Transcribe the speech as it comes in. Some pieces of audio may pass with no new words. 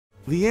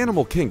The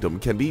animal kingdom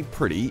can be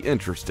pretty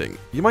interesting.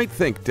 You might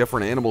think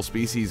different animal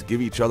species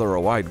give each other a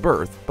wide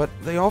berth, but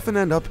they often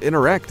end up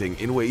interacting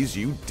in ways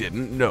you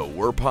didn't know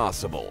were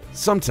possible.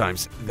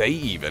 Sometimes they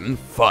even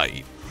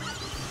fight.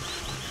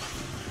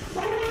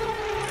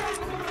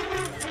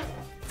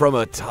 From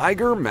a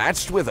tiger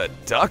matched with a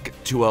duck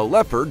to a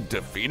leopard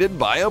defeated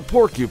by a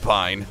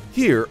porcupine,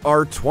 here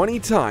are 20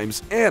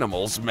 times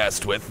animals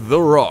messed with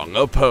the wrong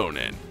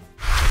opponent.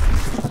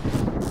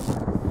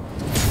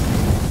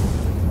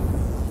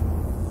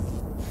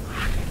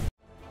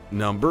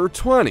 Number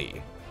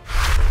 20.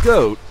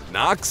 Goat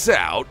knocks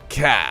out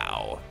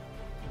cow.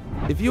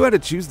 If you had to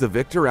choose the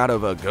victor out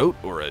of a goat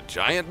or a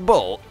giant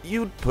bull,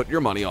 you'd put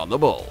your money on the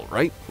bull,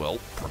 right? Well,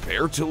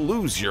 prepare to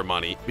lose your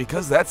money,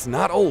 because that's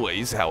not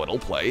always how it'll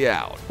play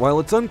out. While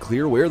it's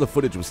unclear where the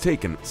footage was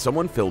taken,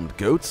 someone filmed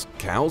goats,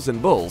 cows,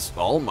 and bulls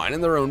all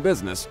minding their own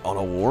business on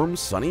a warm,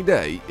 sunny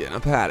day in a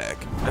paddock.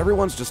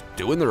 Everyone's just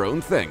doing their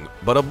own thing,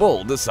 but a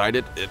bull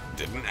decided it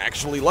didn't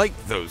actually like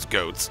those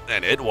goats,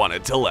 and it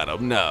wanted to let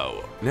them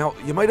know. Now,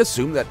 you might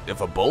assume that if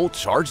a bull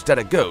charged at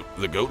a goat,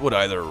 the goat would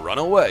either run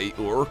away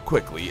or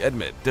quickly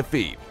admit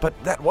defeat. But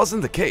that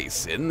wasn't the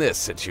case in this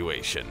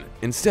situation.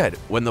 Instead,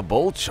 when the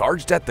bull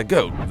charged at the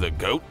goat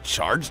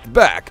charged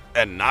back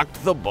and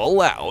knocked the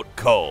bull out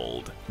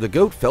cold. The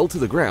goat fell to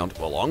the ground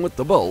along with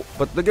the bull,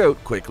 but the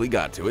goat quickly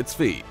got to its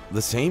feet.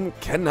 The same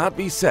cannot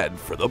be said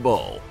for the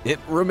bull. It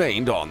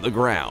remained on the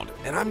ground,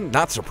 and I'm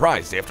not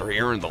surprised after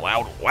hearing the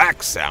loud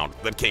whack sound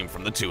that came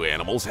from the two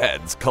animals'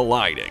 heads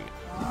colliding.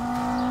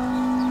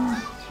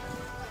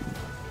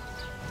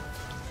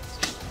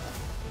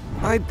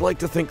 I'd like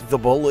to think the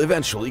bull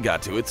eventually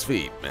got to its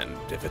feet, and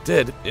if it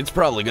did, it's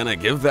probably gonna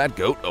give that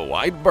goat a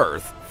wide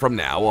berth from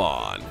now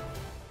on.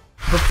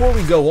 Before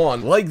we go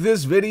on, like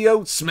this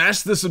video,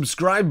 smash the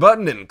subscribe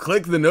button and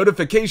click the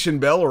notification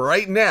bell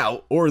right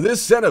now, or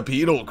this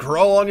centipede will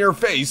crawl on your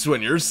face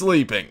when you're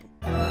sleeping.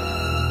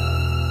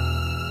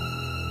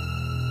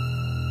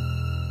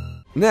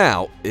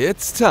 Now,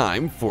 it's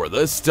time for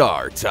the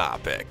star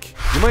topic.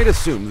 You might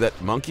assume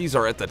that monkeys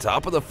are at the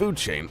top of the food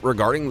chain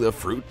regarding the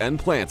fruit and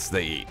plants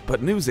they eat,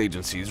 but news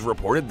agencies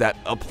reported that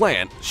a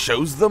plant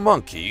shows the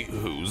monkey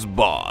who's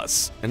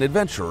boss. An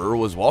adventurer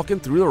was walking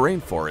through the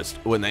rainforest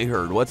when they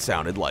heard what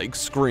sounded like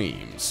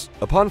screams.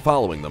 Upon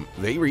following them,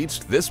 they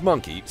reached this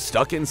monkey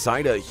stuck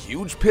inside a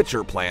huge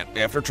pitcher plant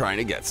after trying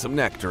to get some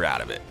nectar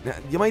out of it. Now,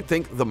 you might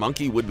think the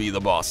monkey would be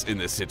the boss in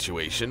this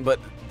situation, but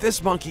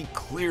this monkey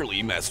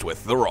clearly messed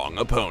with the wrong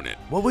opponent.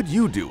 What would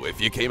you do if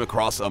you came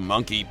across a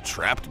monkey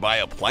trapped by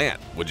a plant?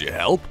 Would you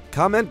help?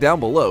 Comment down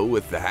below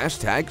with the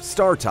hashtag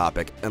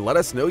StarTopic and let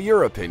us know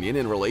your opinion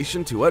in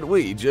relation to what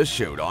we just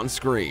showed on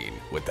screen.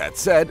 With that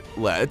said,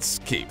 let's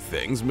keep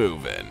things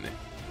moving.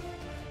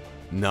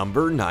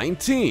 Number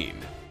 19.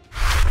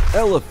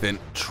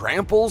 Elephant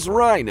tramples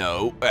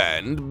rhino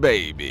and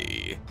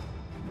baby.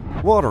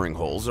 Watering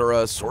holes are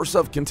a source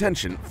of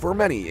contention for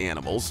many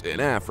animals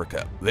in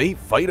Africa. They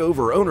fight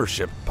over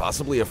ownership,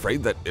 possibly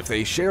afraid that if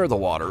they share the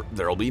water,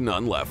 there'll be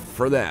none left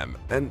for them.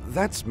 And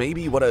that's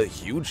maybe what a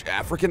huge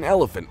African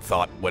elephant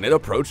thought when it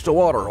approached a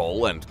water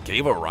hole and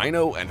gave a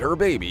rhino and her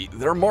baby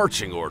their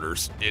marching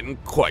orders in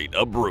quite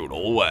a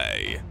brutal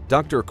way.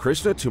 Dr.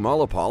 Krishna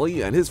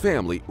Tumalapalli and his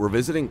family were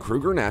visiting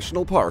Kruger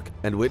National Park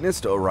and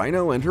witnessed a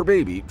rhino and her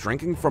baby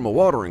drinking from a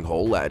watering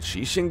hole at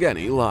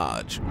Shishingeni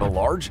Lodge. A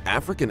large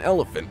African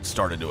elephant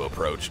started to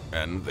approach,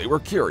 and they were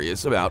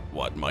curious about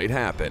what might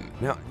happen.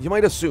 Now, you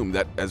might assume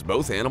that as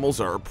both animals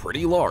are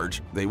pretty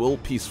large, they will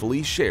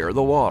peacefully share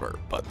the water,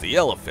 but the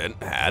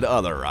elephant had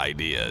other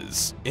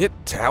ideas. It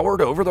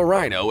towered over the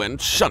rhino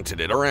and shunted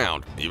it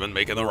around, even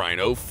making the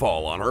rhino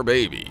fall on her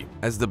baby.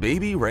 As the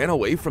baby ran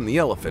away from the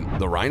elephant,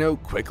 the rhino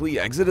quickly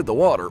exited the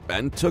water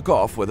and took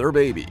off with her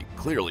baby,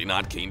 clearly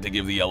not keen to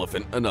give the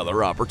elephant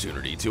another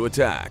opportunity to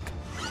attack.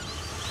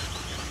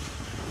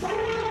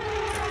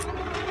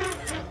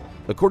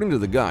 According to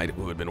the guide,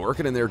 who had been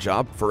working in their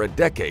job for a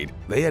decade,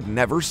 they had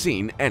never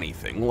seen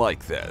anything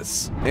like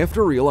this.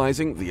 After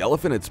realizing the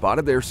elephant had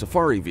spotted their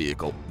safari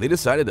vehicle, they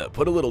decided to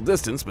put a little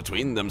distance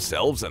between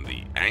themselves and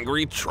the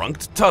angry,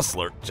 trunked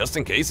tussler, just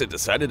in case it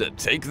decided to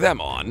take them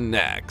on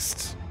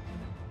next.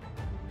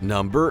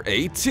 Number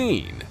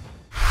 18.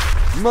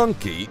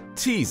 Monkey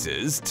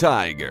teases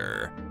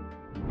tiger.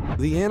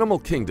 The animal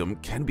kingdom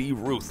can be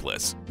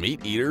ruthless.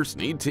 Meat eaters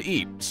need to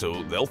eat,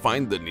 so they'll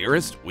find the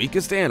nearest,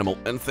 weakest animal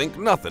and think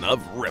nothing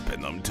of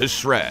ripping them to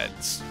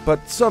shreds.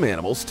 But some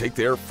animals take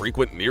their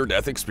frequent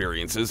near-death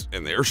experiences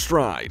in their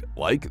stride,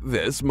 like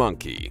this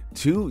monkey.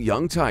 Two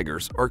young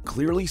tigers are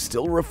clearly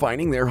still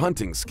refining their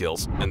hunting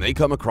skills, and they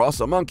come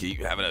across a monkey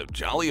having a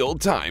jolly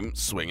old time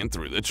swinging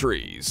through the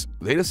trees.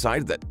 They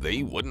decide that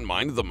they wouldn't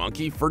mind the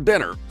monkey for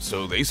dinner,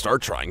 so they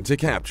start trying to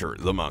capture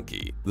the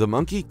monkey. The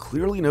monkey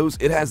clearly knows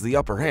it has the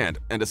upper hand hand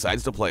and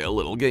decides to play a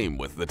little game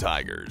with the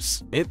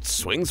tigers. It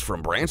swings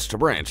from branch to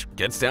branch,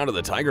 gets down to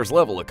the tiger's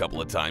level a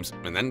couple of times,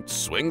 and then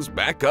swings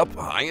back up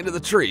high into the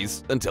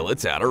trees until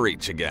it's out of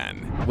reach again.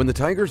 When the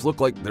tigers look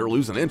like they're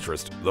losing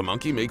interest, the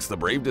monkey makes the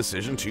brave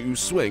decision to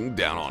swing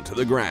down onto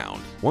the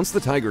ground. Once the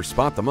tigers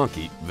spot the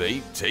monkey,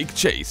 they take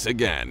chase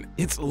again.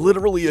 It's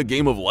literally a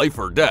game of life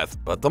or death,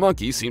 but the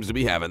monkey seems to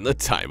be having the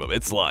time of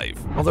its life.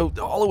 Although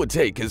all it would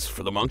take is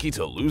for the monkey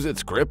to lose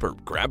its grip or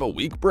grab a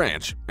weak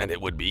branch, and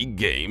it would be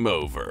game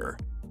over.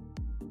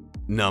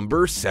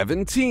 Number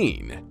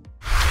 17.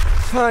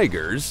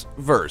 Tigers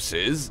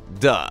versus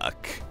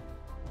duck.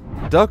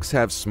 Ducks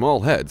have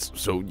small heads,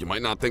 so you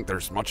might not think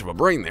there's much of a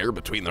brain there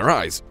between their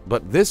eyes,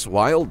 but this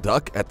wild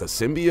duck at the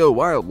Symbio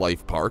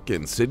Wildlife Park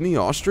in Sydney,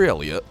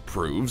 Australia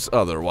proves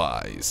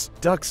otherwise.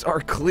 Ducks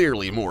are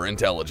clearly more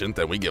intelligent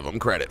than we give them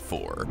credit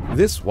for.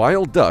 This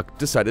wild duck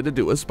decided to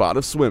do a spot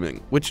of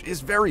swimming, which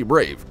is very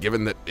brave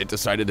given that it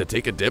decided to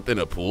take a dip in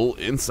a pool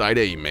inside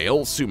a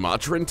male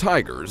Sumatran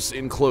tiger's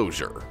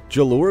enclosure.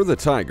 Jalur the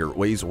tiger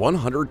weighs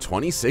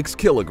 126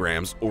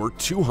 kilograms or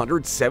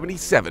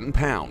 277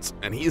 pounds,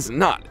 and he is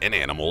not an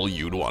animal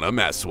you'd want to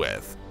mess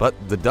with. But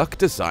the duck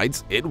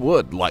decides it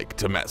would like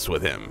to mess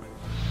with him.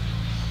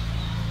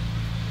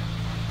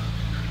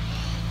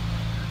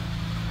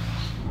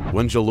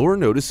 When Jalur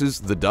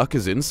notices the duck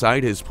is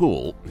inside his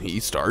pool, he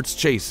starts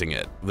chasing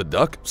it. The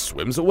duck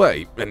swims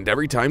away, and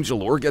every time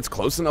Jalur gets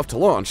close enough to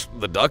launch,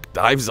 the duck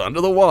dives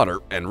under the water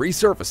and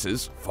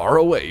resurfaces far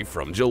away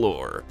from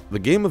Jalur. The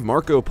game of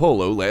Marco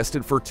Polo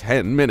lasted for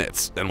 10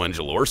 minutes, and when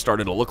Jalur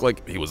started to look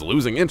like he was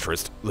losing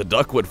interest, the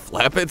duck would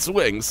flap its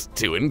wings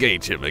to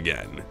engage him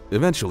again.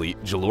 Eventually,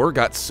 Jalur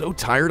got so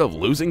tired of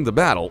losing the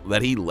battle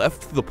that he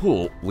left the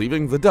pool,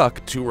 leaving the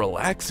duck to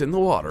relax in the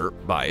water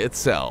by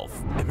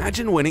itself.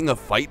 Imagine winning a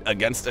fight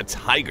against a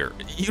tiger.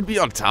 You'd be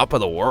on top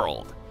of the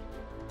world.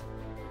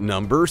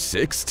 Number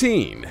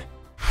 16.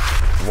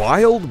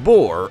 Wild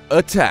boar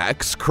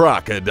attacks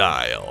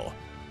crocodile.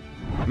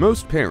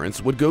 Most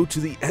parents would go to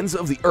the ends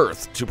of the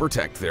earth to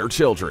protect their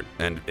children,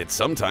 and it's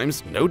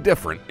sometimes no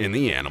different in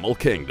the animal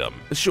kingdom.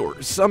 Sure,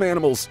 some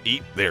animals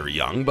eat their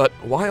young, but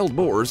wild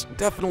boars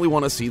definitely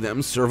want to see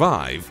them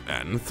survive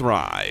and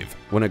thrive.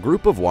 When a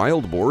group of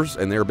wild boars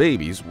and their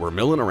babies were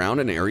milling around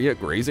an area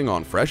grazing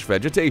on fresh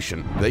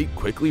vegetation, they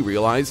quickly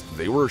realized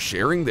they were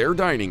sharing their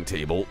dining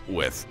table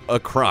with a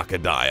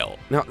crocodile.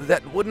 Now,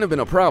 that wouldn't have been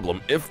a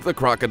problem if the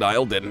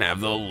crocodile didn't have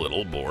the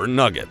little boar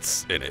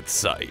nuggets in its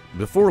sight.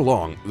 Before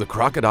long, the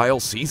crocodile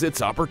sees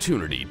its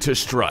opportunity to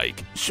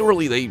strike.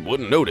 Surely they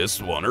wouldn't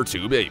notice one or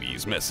two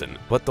babies missing,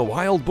 but the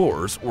wild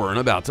boars weren't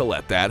about to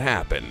let that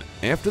happen.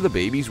 After the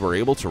babies were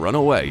able to run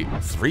away,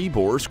 3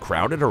 boars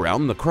crowded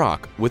around the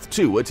croc, with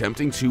 2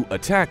 attempting to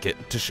attack it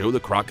to show the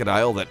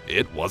crocodile that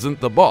it wasn't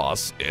the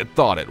boss it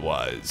thought it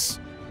was.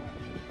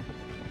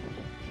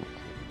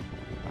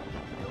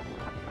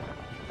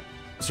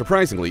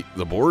 Surprisingly,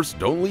 the boars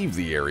don't leave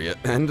the area,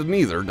 and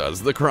neither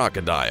does the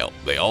crocodile.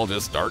 They all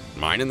just start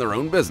minding their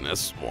own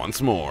business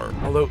once more.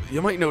 Although,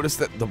 you might notice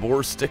that the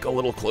boars stick a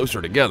little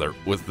closer together,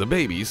 with the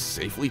babies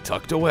safely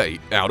tucked away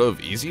out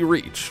of easy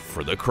reach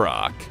for the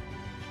croc.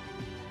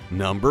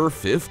 Number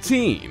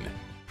 15.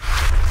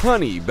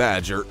 Honey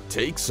badger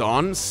takes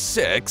on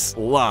 6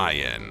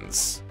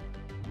 lions.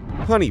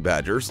 Honey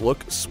badgers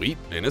look sweet,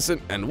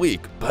 innocent, and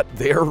weak, but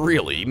they're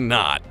really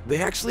not.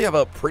 They actually have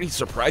a pretty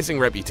surprising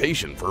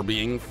reputation for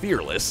being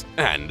fearless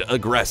and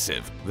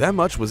aggressive. That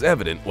much was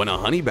evident when a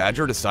honey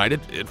badger decided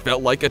it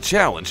felt like a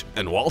challenge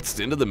and waltzed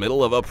into the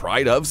middle of a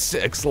pride of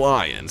 6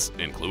 lions,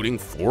 including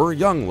 4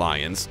 young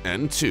lions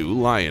and 2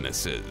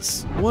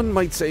 lionesses. One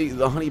might say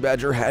the honey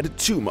badger had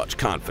too much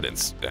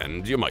confidence,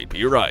 and you might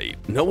be right.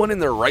 No one in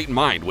their right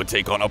mind would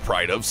take on a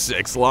pride of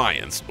 6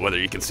 lions, whether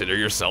you consider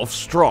yourself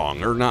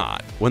strong or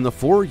not. When the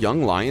 4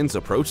 young lions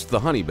approached the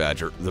honey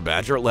badger, the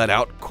badger let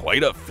out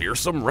quite a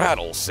fearsome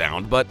rattle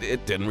sound, but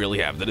it didn't really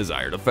have the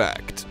desired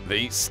effect.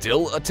 They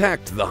still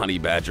attacked the honey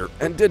badger,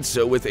 and did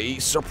so with a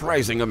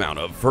surprising amount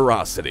of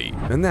ferocity.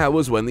 And that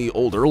was when the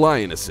older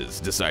lionesses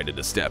decided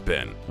to step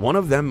in. One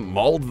of them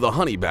mauled the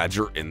honey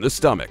badger in the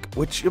stomach,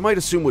 which you might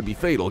assume would be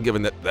fatal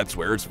given that that's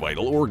where its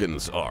vital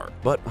organs are.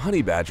 But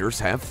honey badgers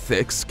have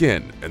thick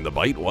skin, and the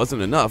bite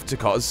wasn't enough to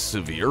cause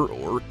severe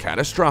or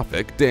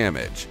catastrophic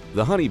damage.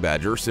 The honey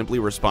badger simply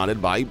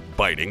responded by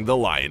biting the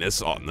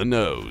lioness on the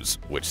nose,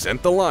 which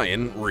sent the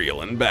lion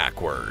reeling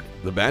backward.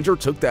 The badger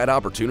took that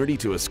opportunity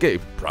to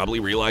escape,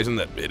 probably realizing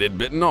that it had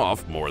bitten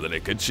off more than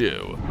it could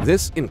chew.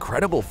 This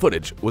incredible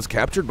footage was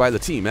captured by the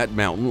team at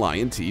Mountain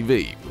Lion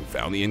TV, who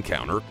found the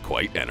encounter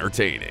quite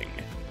entertaining.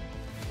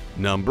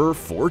 Number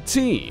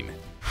 14.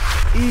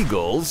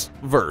 Eagles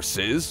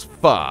versus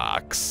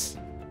fox.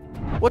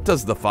 What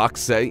does the fox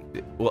say?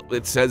 Well,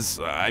 it says,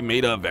 I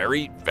made a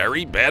very,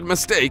 very bad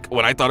mistake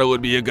when I thought it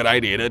would be a good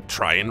idea to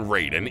try and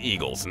raid an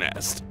eagle's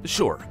nest.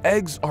 Sure,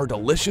 eggs are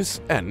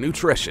delicious and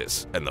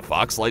nutritious, and the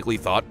fox likely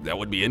thought that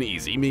would be an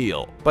easy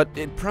meal. But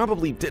it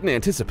probably didn't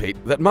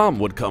anticipate that mom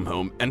would come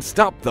home and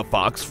stop the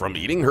fox from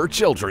eating her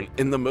children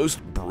in the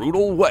most brutal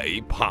brutal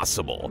way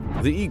possible.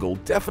 The eagle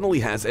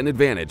definitely has an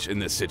advantage in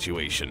this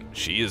situation.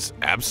 She is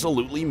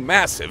absolutely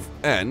massive,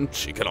 and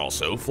she can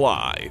also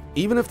fly.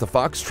 Even if the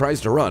fox tries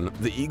to run,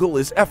 the eagle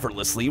is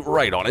effortlessly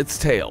right on its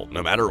tail,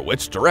 no matter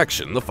which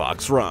direction the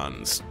fox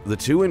runs. The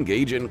two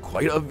engage in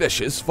quite a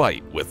vicious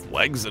fight, with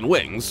legs and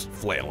wings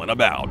flailing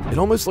about. It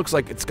almost looks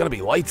like it's gonna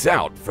be lights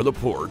out for the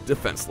poor,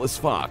 defenseless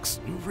fox,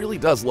 who really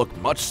does look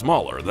much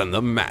smaller than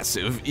the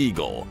massive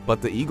eagle.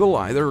 But the eagle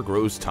either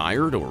grows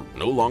tired or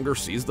no longer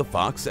sees the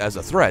fox as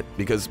a threat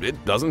because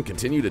it doesn't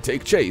continue to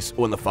take chase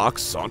when the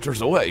fox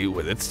saunters away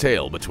with its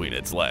tail between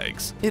its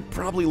legs. It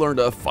probably learned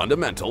a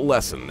fundamental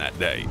lesson that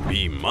day: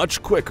 be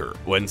much quicker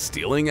when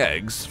stealing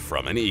eggs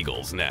from an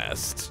eagle's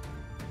nest.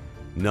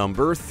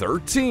 Number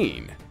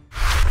 13.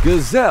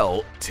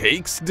 Gazelle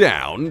takes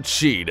down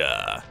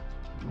cheetah.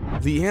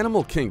 The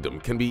animal kingdom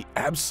can be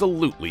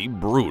absolutely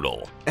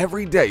brutal.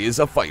 Every day is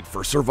a fight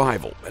for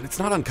survival, and it's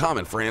not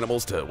uncommon for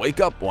animals to wake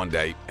up one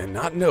day and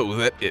not know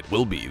that it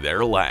will be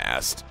their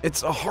last.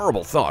 It's a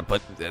horrible thought,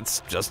 but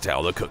it's just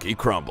how the cookie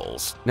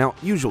crumbles. Now,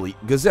 usually,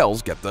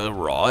 gazelles get the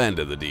raw end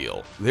of the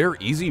deal. They're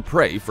easy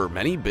prey for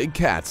many big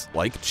cats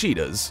like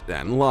cheetahs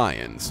and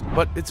lions.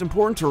 But it's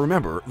important to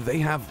remember they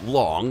have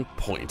long,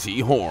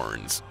 pointy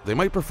horns. They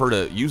might prefer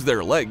to use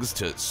their legs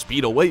to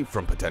speed away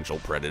from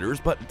potential predators,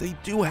 but they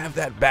do have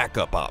that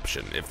backup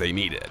option if they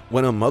need it.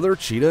 When a mother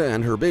cheetah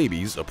and her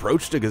babies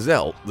approached a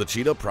gazelle, the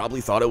cheetah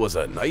probably thought it was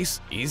a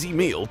nice, easy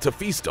meal to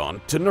feast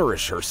on to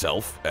nourish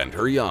herself and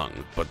her young.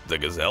 But the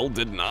gazelle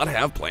did not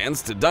have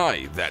plans to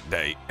die that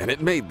day, and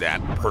it made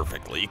that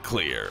perfectly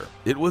clear.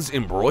 It was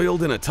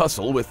embroiled in a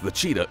tussle with the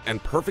cheetah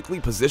and perfectly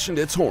positioned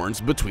its horns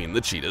between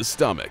the cheetah's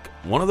stomach.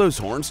 One of those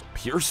horns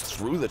pierced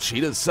through the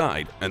cheetah's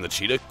side, and the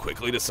cheetah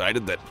quickly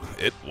decided that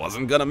it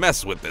wasn't gonna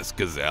mess with this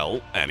gazelle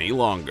any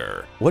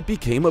longer. What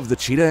became of the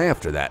cheetah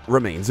after that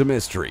remains a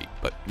mystery,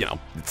 but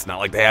it's not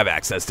like they have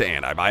access to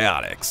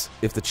antibiotics.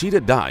 If the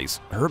cheetah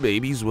dies, her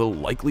babies will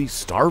likely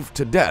starve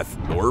to death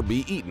or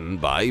be eaten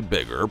by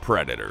bigger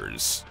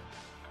predators.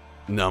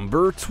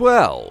 Number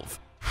 12.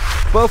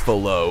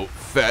 Buffalo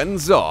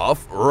fends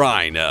off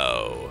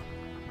rhino.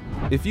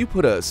 If you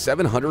put a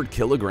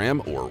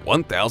 700-kilogram or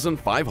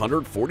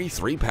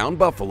 1,543-pound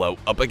buffalo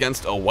up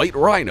against a white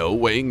rhino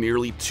weighing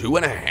nearly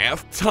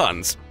 2.5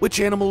 tons,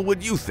 which animal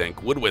would you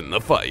think would win the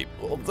fight?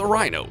 Well, the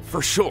rhino,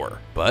 for sure,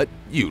 but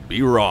you'd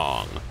be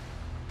wrong.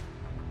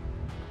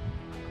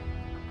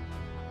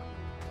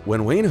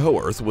 When Wayne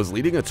Hoarth was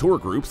leading a tour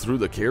group through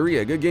the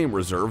Kariega Game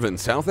Reserve in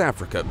South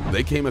Africa,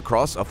 they came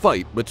across a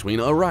fight between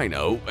a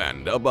rhino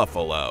and a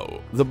buffalo.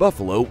 The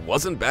buffalo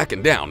wasn't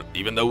backing down,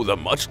 even though the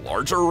much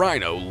larger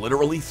rhino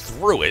literally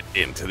threw it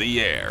into the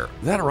air.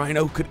 That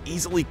rhino could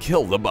easily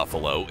kill the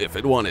buffalo if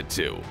it wanted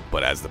to,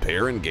 but as the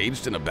pair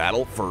engaged in a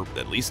battle for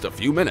at least a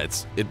few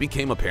minutes, it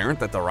became apparent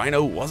that the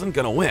rhino wasn't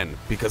gonna win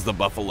because the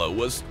buffalo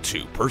was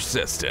too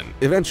persistent.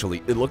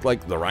 Eventually, it looked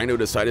like the rhino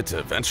decided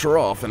to venture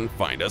off and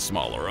find a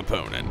smaller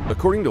opponent.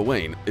 According to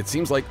Wayne, it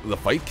seems like the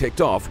fight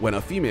kicked off when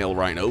a female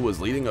rhino was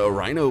leading a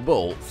rhino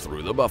bull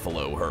through the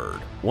buffalo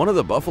herd. One of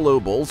the buffalo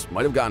bulls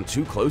might have gotten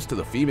too close to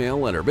the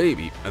female and her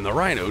baby, and the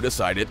rhino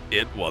decided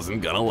it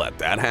wasn't gonna let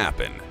that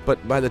happen.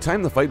 But by the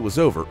time the fight was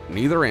over,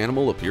 neither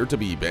animal appeared to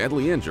be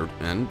badly injured,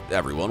 and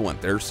everyone went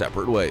their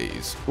separate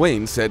ways.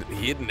 Wayne said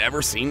he had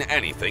never seen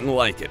anything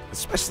like it,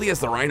 especially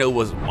as the rhino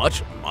was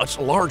much, much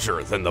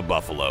larger than the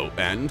buffalo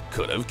and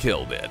could have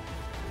killed it.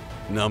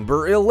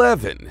 Number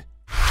 11.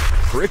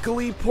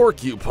 Prickly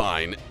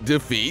porcupine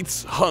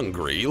defeats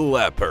hungry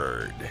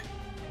leopard.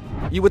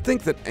 You would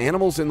think that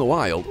animals in the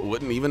wild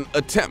wouldn't even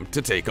attempt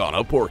to take on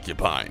a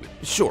porcupine.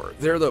 Sure,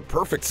 they're the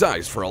perfect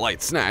size for a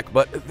light snack,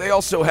 but they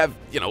also have,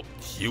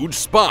 huge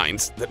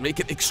spines that make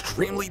it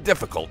extremely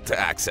difficult to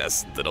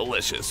access the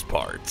delicious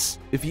parts.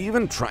 If you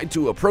even tried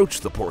to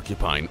approach the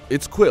porcupine,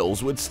 its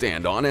quills would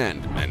stand on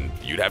end, and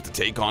you'd have to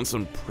take on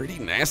some pretty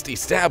nasty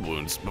stab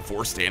wounds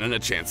before standing a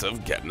chance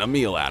of getting a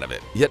meal out of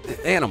it. Yet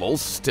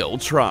animals still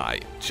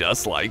try,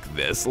 just like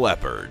this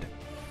leopard.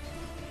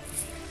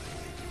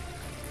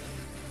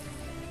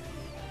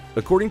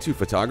 According to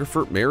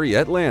photographer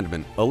Mariette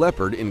Landman, a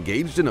leopard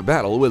engaged in a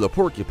battle with a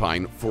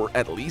porcupine for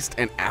at least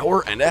an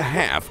hour and a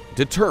half,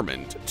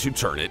 determined to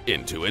turn it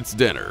into its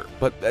dinner.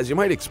 But as you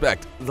might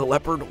expect, the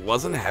leopard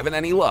wasn't having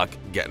any luck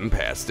getting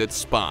past its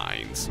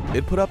spines.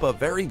 It put up a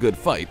very good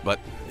fight, but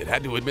it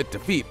had to admit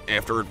defeat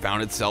after it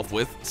found itself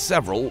with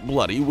several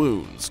bloody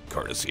wounds,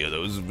 courtesy of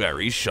those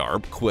very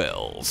sharp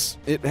quills.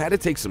 It had to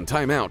take some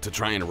time out to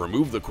try and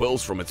remove the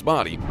quills from its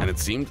body, and it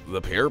seemed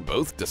the pair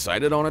both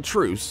decided on a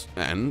truce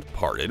and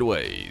parted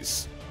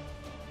ways.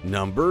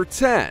 Number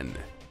 10.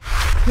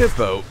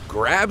 Hippo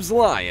grabs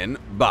lion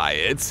by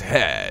its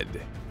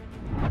head.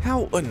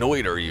 How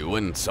annoyed are you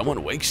when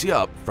someone wakes you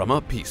up from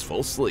a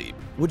peaceful sleep?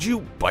 Would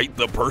you bite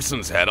the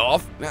person's head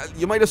off?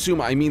 You might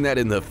assume I mean that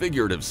in the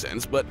figurative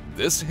sense, but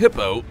this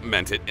hippo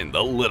meant it in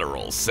the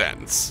literal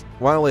sense.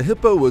 While a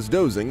hippo was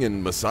dozing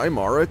in Masai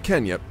Mara,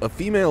 Kenya, a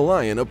female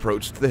lion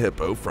approached the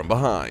hippo from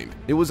behind.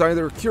 It was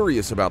either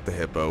curious about the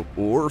hippo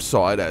or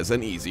saw it as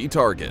an easy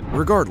target.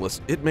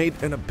 Regardless, it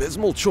made an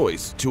abysmal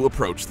choice to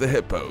approach the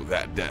hippo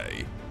that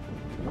day.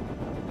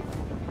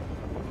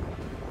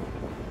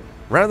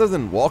 Rather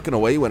than walking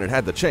away when it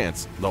had the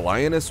chance, the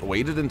lioness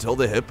waited until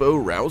the hippo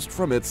roused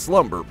from its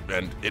slumber,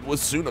 and it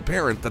was soon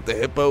apparent that the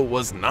hippo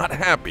was not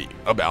happy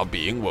about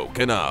being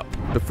woken up.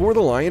 Before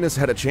the lioness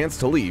had a chance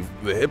to leave,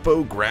 the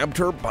hippo grabbed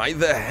her by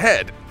the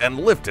head and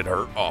lifted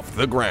her off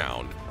the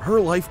ground. Her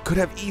life could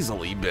have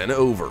easily been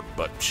over,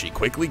 but she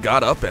quickly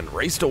got up and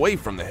raced away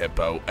from the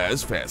hippo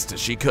as fast as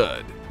she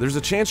could. There's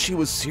a chance she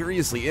was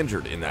seriously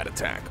injured in that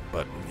attack,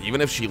 but even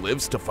if she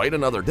lives to fight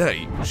another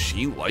day,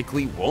 she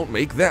likely won't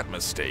make that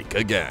mistake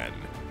again.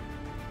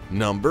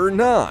 Number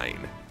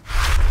 9.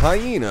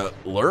 Hyena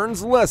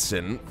learns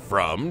lesson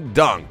from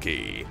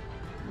donkey.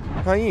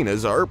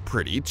 Hyenas are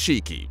pretty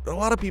cheeky. A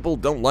lot of people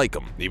don't like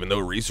them, even though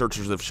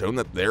researchers have shown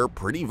that they're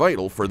pretty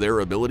vital for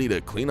their ability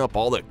to clean up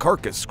all the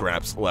carcass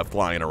scraps left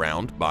lying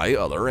around by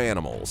other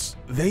animals.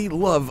 They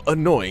love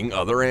annoying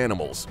other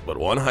animals, but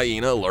one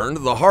hyena learned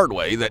the hard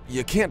way that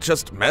you can't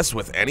just mess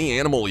with any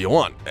animal you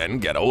want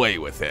and get away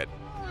with it.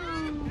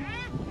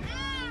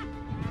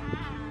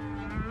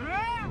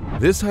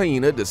 This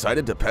hyena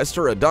decided to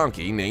pester a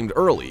donkey named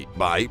Early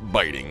by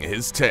biting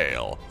his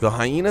tail. The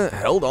hyena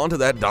held onto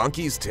that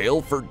donkey's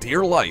tail for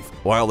dear life,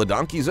 while the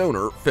donkey's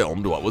owner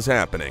filmed what was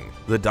happening.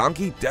 The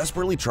donkey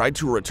desperately tried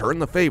to return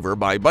the favor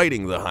by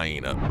biting the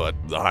hyena, but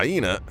the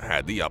hyena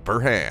had the upper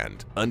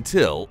hand,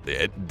 until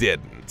it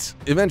didn't.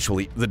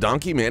 Eventually, the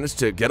donkey managed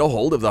to get a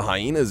hold of the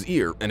hyena's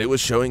ear, and it was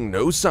showing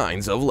no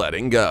signs of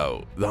letting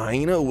go. The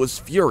hyena was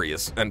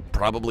furious and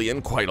probably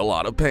in quite a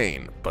lot of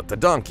pain, but the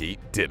donkey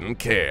didn't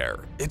care.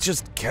 It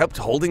just kept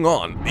holding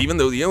on, even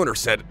though the owner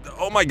said,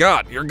 "Oh my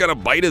god, you're gonna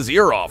bite his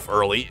ear off,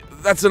 Early.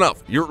 That's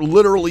enough. You're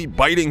literally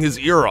biting his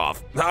ear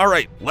off.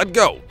 Alright, let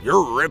go.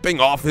 You're ripping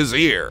off his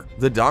ear."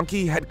 The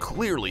donkey had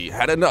clearly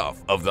had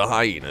enough of the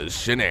hyena's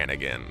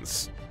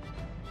shenanigans.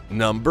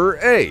 Number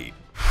 8.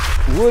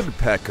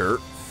 Woodpecker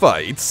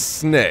fights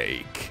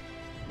snake.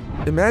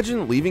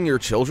 Imagine leaving your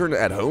children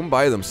at home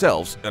by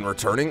themselves and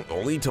returning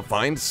only to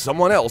find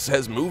someone else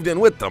has moved in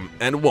with them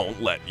and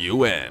won't let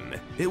you in.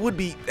 It would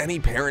be any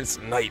parent's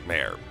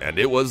nightmare, and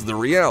it was the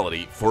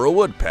reality for a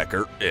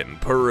woodpecker in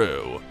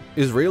Peru.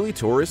 Israeli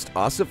tourist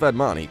Asif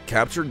Admani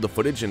captured the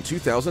footage in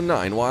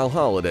 2009 while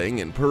holidaying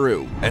in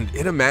Peru, and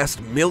it amassed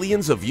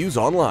millions of views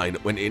online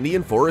when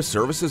Indian Forest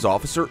Services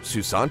officer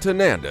Susanta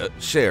Nanda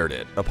shared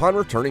it. Upon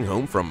returning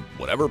home from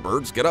whatever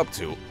birds get up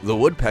to, the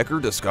woodpecker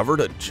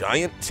discovered a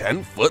giant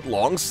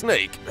 10-foot-long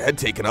snake had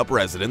taken up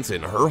residence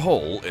in her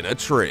hole in a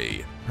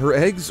tree. Her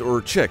eggs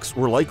or chicks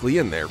were likely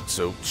in there,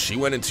 so she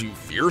went into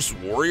fierce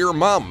warrior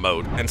mom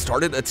mode and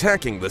started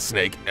attacking the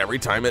snake every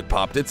time it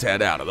popped its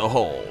head out of the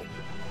hole.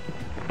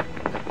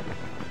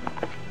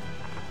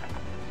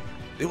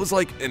 It was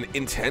like an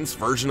intense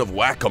version of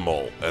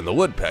whack-a-mole, and the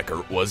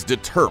woodpecker was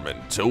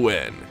determined to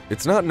win.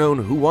 It's not known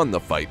who won the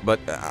fight, but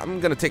I'm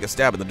gonna take a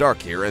stab in the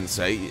dark here and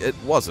say it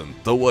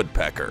wasn't the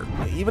woodpecker.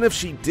 Even if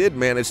she did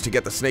manage to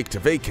get the snake to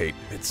vacate,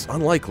 it's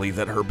unlikely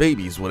that her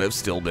babies would have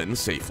still been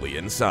safely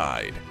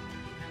inside.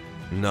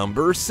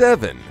 Number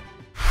 7.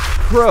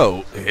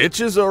 Crow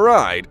hitches a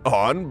ride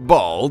on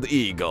bald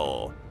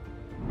eagle.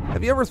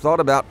 Have you ever thought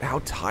about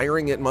how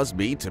tiring it must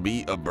be to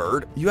be a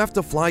bird? You have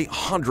to fly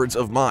hundreds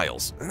of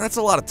miles, and that's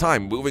a lot of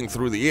time moving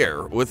through the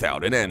air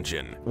without an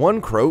engine.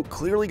 One crow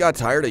clearly got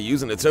tired of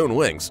using its own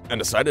wings and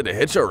decided to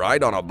hitch a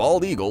ride on a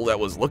bald eagle that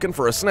was looking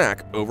for a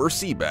snack over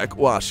Seabeck,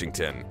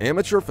 Washington.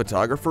 Amateur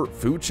photographer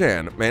Fu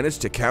Chan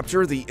managed to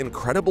capture the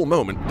incredible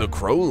moment the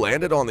crow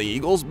landed on the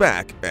eagle's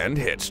back and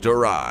hitched a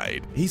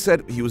ride. He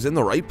said he was in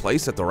the right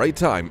place at the right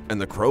time, and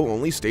the crow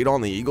only stayed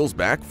on the eagle's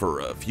back for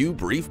a few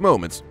brief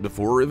moments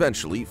before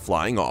eventually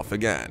flying off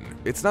again.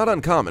 It's not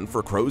uncommon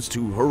for crows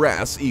to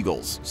harass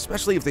eagles,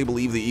 especially if they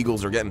believe the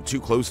eagles are getting too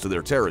close to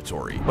their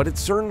territory, but it's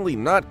certainly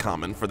not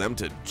common for them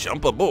to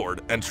jump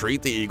aboard and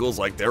treat the eagles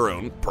like their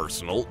own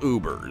personal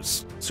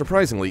Ubers.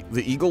 Surprisingly,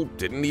 the eagle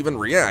didn't even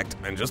react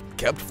and just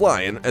kept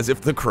flying as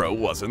if the crow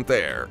wasn't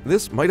there.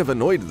 This might have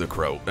annoyed the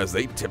crow, as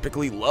they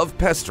typically love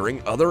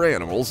pestering other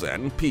animals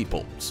and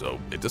people, so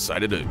it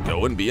decided to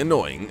go and be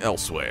annoying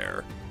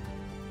elsewhere.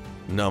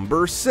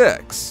 Number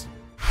 6.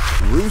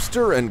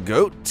 Rooster and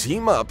goat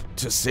team up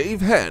to save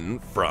hen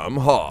from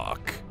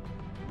hawk.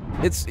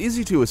 It's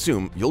easy to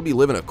assume you'll be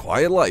living a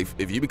quiet life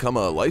if you become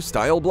a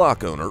lifestyle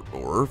block owner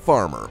or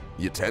farmer.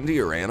 You tend to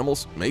your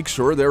animals, make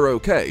sure they're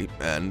okay,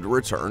 and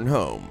return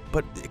home.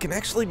 But it can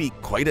actually be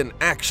quite an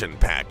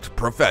action-packed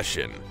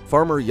profession.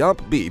 Farmer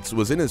Jaap Beets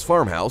was in his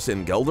farmhouse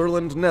in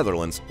Gelderland,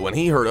 Netherlands, when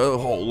he heard a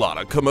whole lot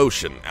of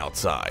commotion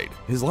outside.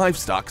 His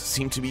livestock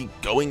seemed to be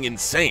going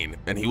insane,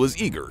 and he was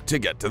eager to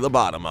get to the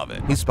bottom of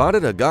it. He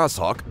spotted a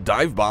goshawk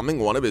dive-bombing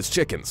one of his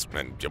chickens,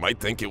 and you might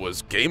think it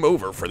was game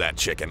over for that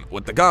chicken,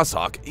 with the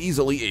goshawk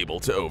easily able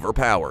to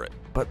overpower it.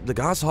 But the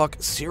goshawk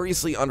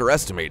seriously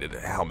underestimated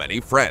how many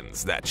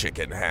friends that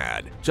chicken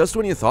had. Just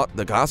when you thought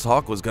the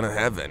goshawk was gonna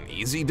have an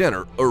easy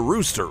dinner, a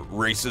rooster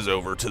races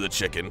over to the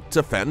chicken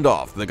to fend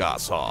off the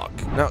goshawk.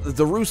 Now,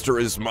 the rooster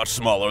is much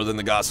smaller than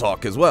the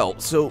goshawk as well,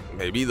 so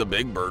maybe the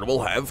big bird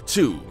will have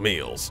 2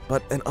 meals.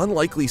 But an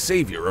unlikely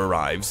savior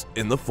arrives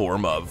in the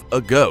form of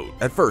a goat.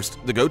 At first,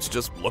 the goat's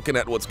just looking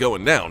at what's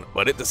going down,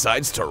 but it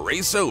decides to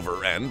race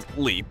over and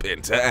leap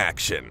into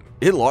action.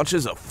 It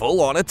launches a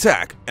full-on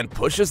attack and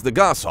pushes the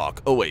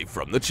goshawk away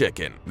from the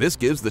chicken. This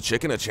gives the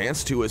chicken a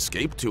chance to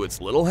escape to its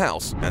little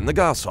house, and the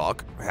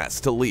goshawk has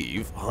to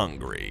leave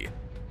hungry.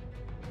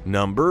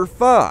 Number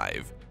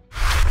 5.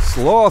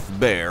 Sloth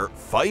bear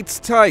fights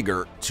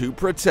tiger to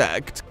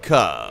protect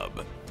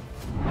cub.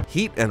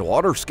 Heat and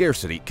water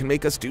scarcity can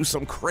make us do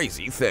some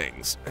crazy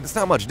things, and it's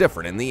not much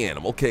different in the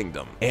animal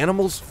kingdom.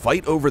 Animals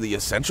fight over the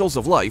essentials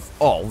of life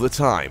all the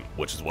time,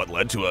 which is what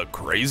led to a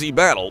crazy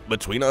battle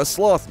between a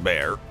sloth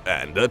bear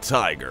and a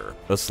tiger.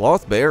 A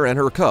sloth bear and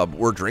her cub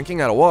were drinking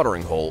at a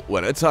watering hole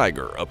when a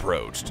tiger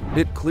approached.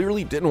 It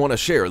clearly didn't want to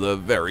share the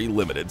very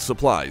limited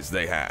supplies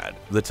they had.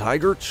 The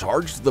tiger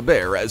charged the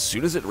bear as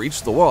soon as it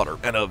reached the water,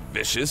 and a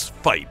vicious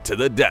fight to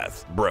the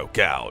death broke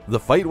out. The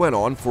fight went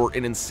on for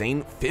an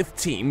insane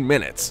 15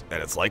 minutes,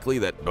 and it's likely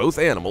that both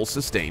animals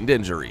sustained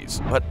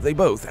injuries, but they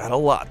both had a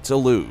lot to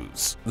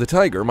lose. The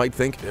tiger might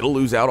think it'll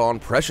lose out on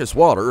precious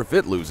water if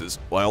it loses,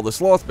 while the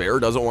sloth bear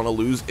doesn't want to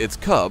lose its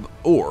cub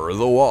or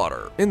the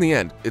water. In the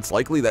end, it's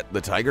likely that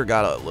the tiger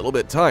got a little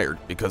bit tired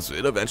because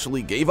it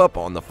eventually gave up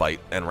on the fight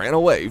and ran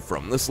away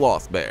from the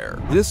sloth bear.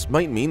 This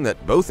might mean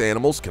that both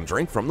animals can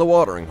drink from the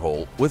watering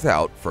hole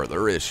without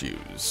further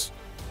issues.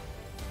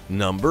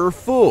 Number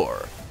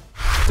 4.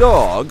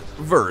 Dog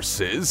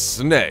versus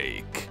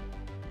snake.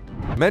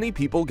 Many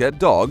people get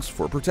dogs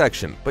for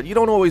protection, but you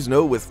don't always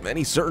know with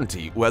any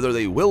certainty whether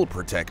they will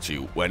protect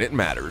you when it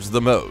matters the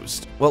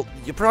most. Well,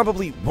 you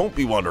probably won't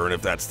be wondering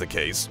if that's the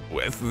case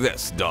with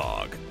this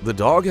dog. The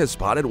dog has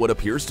spotted what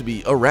appears to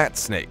be a rat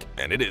snake,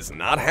 and it is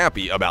not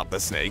happy about the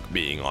snake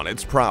being on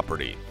its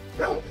property.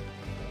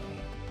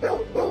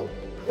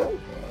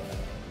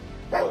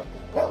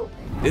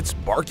 It's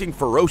barking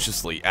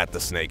ferociously at the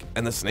snake,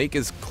 and the snake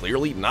is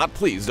clearly not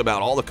pleased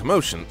about all the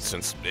commotion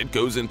since it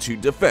goes into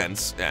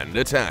defense and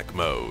attack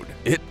mode.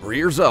 It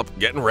rears up,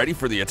 getting ready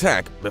for the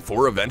attack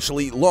before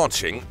eventually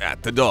launching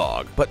at the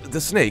dog. But the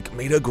snake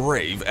made a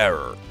grave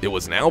error. It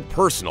was now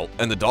personal,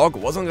 and the dog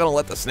wasn't going to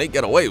let the snake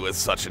get away with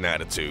such an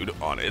attitude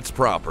on its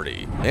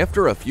property.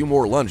 After a few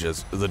more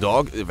lunges, the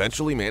dog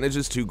eventually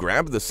manages to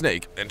grab the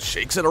snake and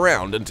shakes it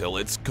around until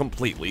it's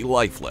completely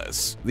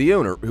lifeless. The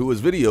owner, who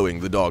was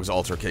videoing the dog's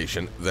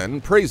altercation,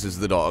 then praises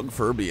the dog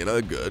for being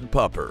a good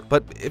pupper.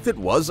 But if it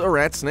was a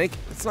rat snake,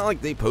 it's not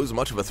like they pose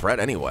much of a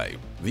threat anyway.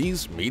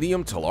 These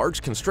medium to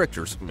large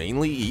constrictors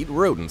mainly eat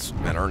rodents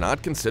and are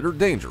not considered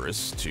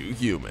dangerous to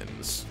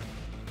humans.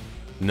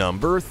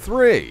 Number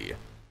 3.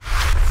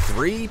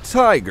 3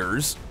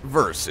 tigers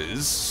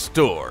versus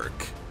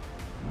stork.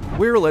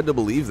 We're led to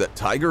believe that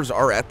tigers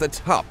are at the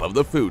top of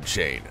the food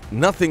chain.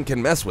 Nothing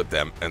can mess with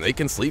them, and they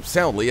can sleep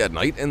soundly at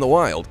night in the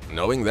wild,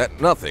 knowing that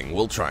nothing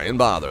will try and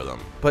bother them.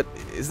 But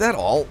is that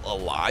all a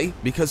lie?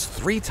 Because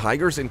 3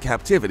 tigers in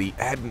captivity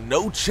had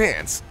no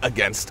chance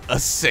against a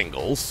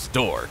single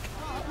stork.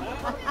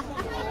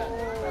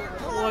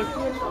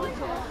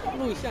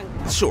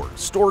 Sure,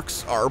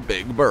 storks are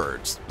big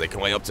birds. They can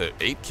weigh up to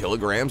 8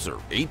 kilograms or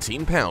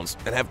 18 pounds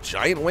and have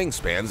giant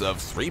wingspans of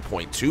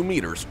 3.2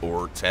 meters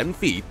or 10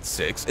 feet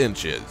 6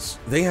 inches.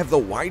 They have the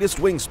widest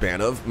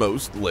wingspan of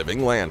most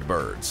living land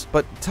birds.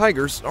 But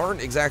tigers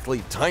aren't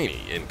exactly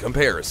tiny in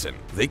comparison.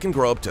 They can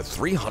grow up to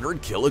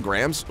 300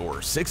 kilograms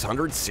or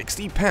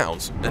 660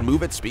 pounds and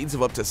move at speeds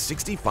of up to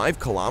 65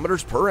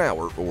 kilometers per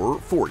hour or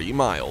 40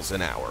 miles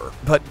an hour.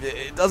 But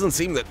it doesn't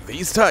seem that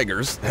these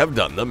tigers have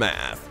done the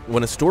math.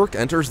 When a stork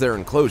enters their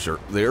enclosure,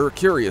 they're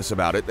curious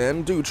about it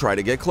and do try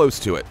to get close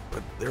to it,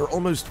 but they're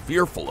almost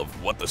fearful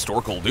of what the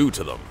stork will do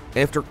to them.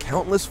 After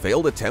countless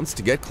failed attempts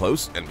to get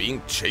close and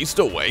being chased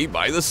away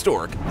by the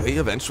stork, they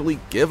eventually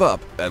give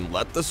up and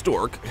let the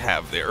stork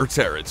have their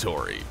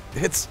territory.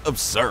 It's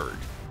absurd.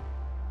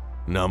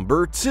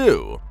 Number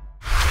 2.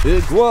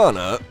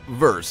 Iguana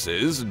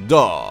versus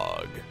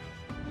dog.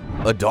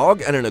 A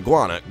dog and an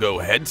iguana go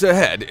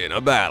head-to-head in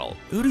a battle.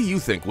 Who do you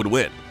think would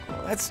win?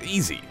 That's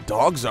easy.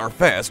 Dogs are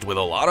fast with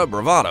a lot of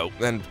bravado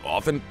and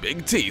often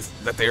big teeth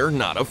that they're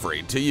not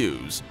afraid to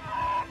use.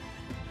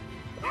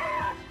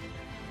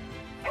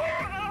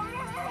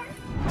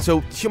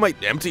 So you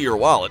might empty your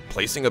wallet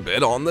placing a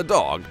bid on the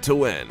dog to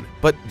win.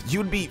 But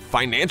you'd be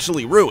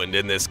financially ruined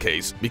in this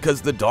case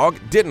because the dog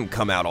didn't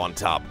come out on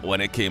top when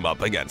it came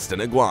up against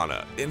an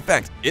iguana. In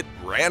fact, it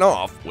ran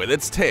off with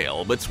its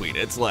tail between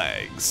its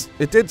legs.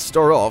 It did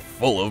start off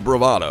full of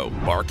bravado,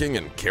 barking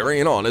and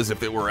carrying on as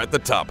if it were at the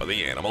top of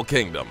the animal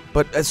kingdom.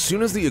 But as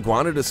soon as the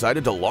iguana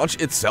decided to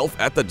launch itself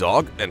at the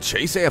dog and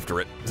chase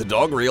after it, the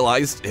dog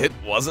realized it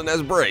wasn't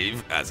as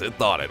brave as it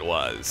thought it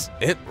was.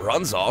 It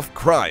runs off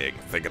crying,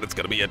 thinking it's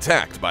going to be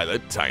attacked by the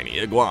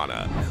tiny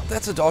iguana. Now,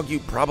 that's a dog you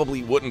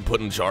probably wouldn't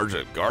put in charge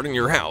of guarding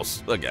your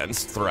house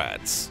against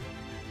threats.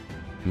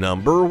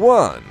 Number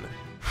 1.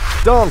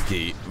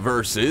 Donkey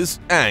versus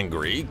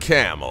angry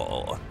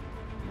camel.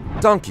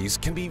 Donkeys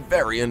can be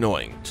very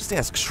annoying, just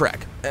ask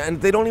Shrek, and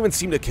they don't even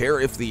seem to care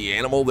if the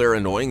animal they're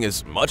annoying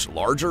is much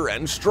larger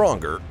and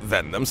stronger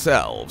than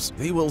themselves.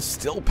 They will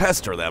still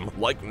pester them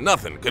like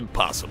nothing could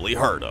possibly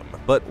hurt them.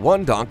 But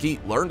one donkey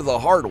learned the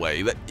hard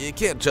way that you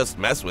can't just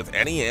mess with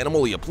any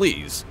animal you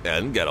please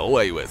and get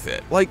away with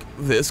it. Like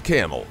this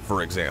camel,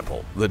 for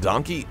example. The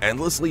donkey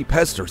endlessly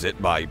pesters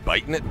it by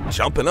biting it,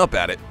 jumping up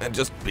at it, and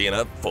just being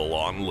a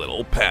full-on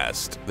little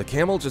pest. The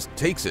camel just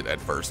takes it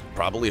at first,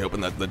 probably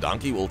hoping that the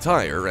donkey will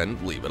tire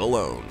and leave it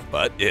alone.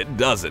 But it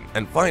doesn't,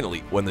 and finally,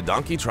 when the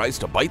donkey tries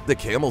to bite the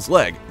camel's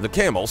leg, the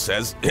camel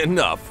says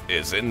enough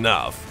is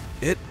enough.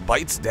 It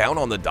bites down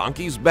on the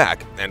donkey's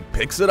back and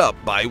picks it up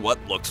by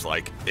what looks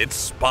like its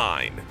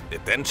spine.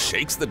 It then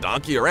shakes the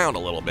donkey around a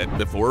little bit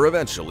before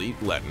eventually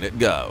letting it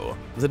go.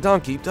 The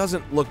donkey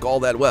doesn't look all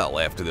that well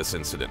after this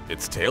incident.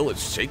 Its tail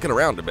is shaking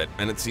around a bit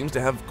and it seems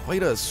to have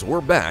quite a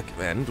sore back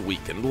and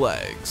weakened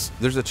legs.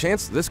 There's a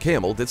chance this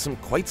camel did some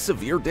quite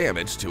severe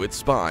damage to its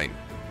spine.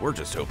 We're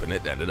just hoping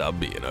it ended up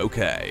being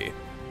okay.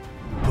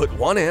 Put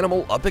one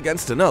animal up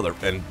against another,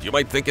 and you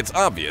might think it's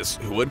obvious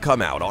who would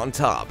come out on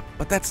top.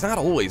 But that's not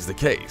always the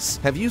case.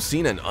 Have you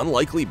seen an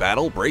unlikely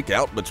battle break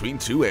out between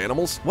two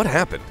animals? What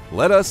happened?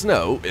 Let us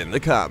know in the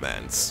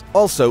comments.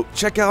 Also,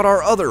 check out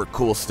our other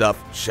cool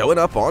stuff showing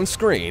up on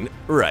screen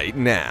right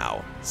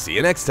now. See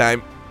you next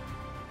time.